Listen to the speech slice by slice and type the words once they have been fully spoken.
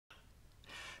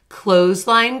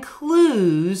Clothesline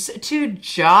Clues to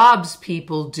Jobs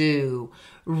People Do.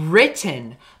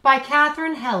 Written by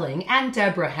Katherine Helling and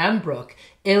Deborah Hembrook.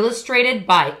 Illustrated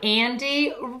by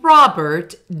Andy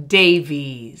Robert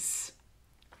Davies.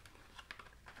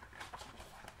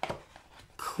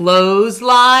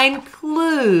 Clothesline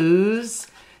Clues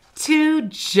to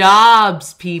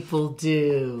Jobs People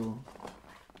Do.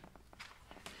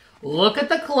 Look at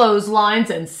the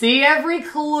clotheslines and see every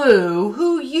clue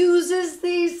who uses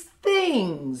these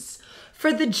things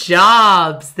for the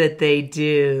jobs that they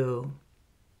do.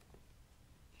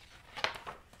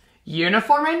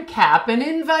 Uniform and cap and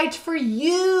invite for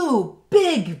you.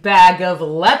 Big bag of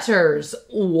letters.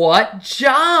 What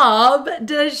job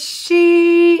does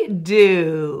she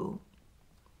do?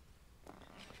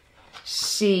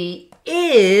 She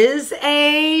is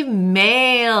a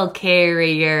mail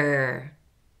carrier.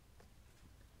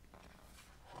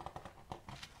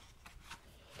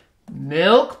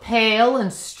 Milk pail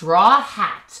and straw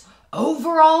hat,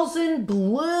 overalls in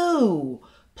blue,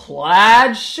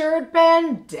 plaid shirt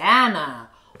bandana.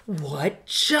 What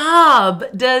job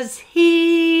does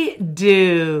he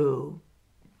do?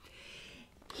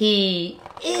 He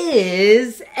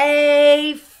is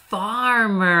a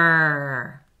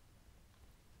farmer.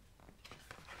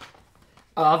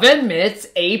 Oven mitts,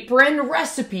 apron,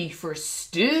 recipe for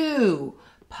stew,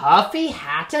 puffy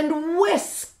hat and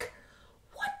whisk.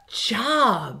 What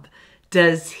job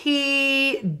does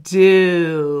he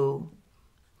do?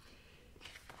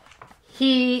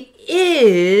 He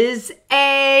is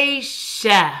a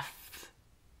chef.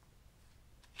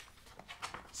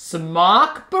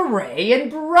 Smock, beret, and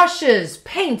brushes,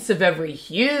 paints of every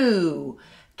hue,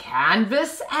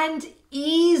 canvas and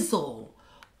easel.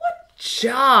 What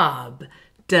job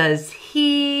does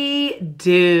he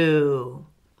do?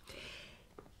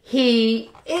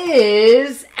 He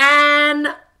is an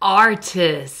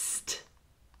artist.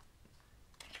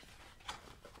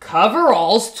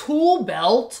 Coveralls, tool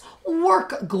belt,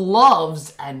 work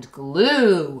gloves and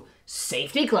glue,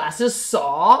 safety glasses,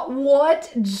 saw.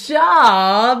 What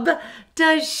job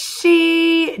does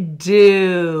she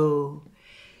do?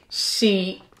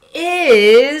 She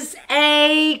is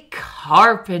a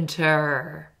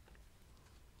carpenter.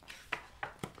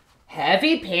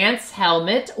 Heavy pants,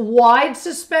 helmet, wide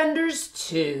suspenders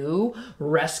too,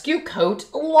 rescue coat,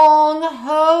 long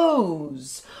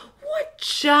hose. What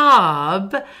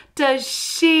job does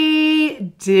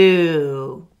she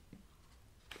do?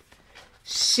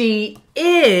 She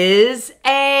is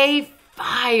a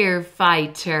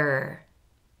firefighter.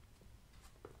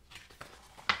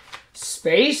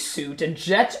 Spacesuit, a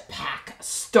jetpack,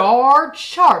 star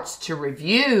charts to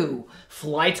review,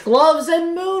 flight gloves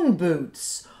and moon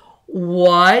boots.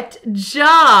 What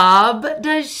job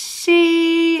does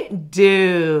she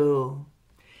do?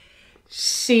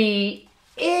 She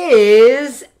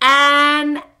is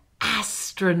an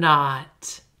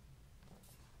astronaut.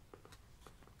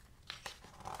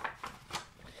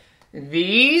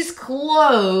 These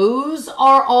clothes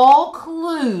are all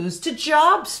clues to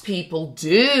jobs people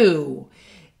do.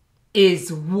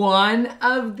 Is one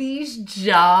of these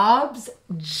jobs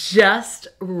just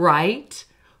right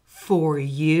for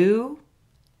you?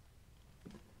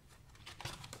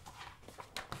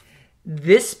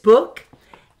 This book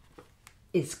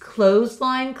is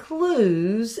Clothesline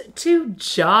Clues to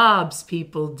Jobs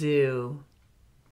People Do.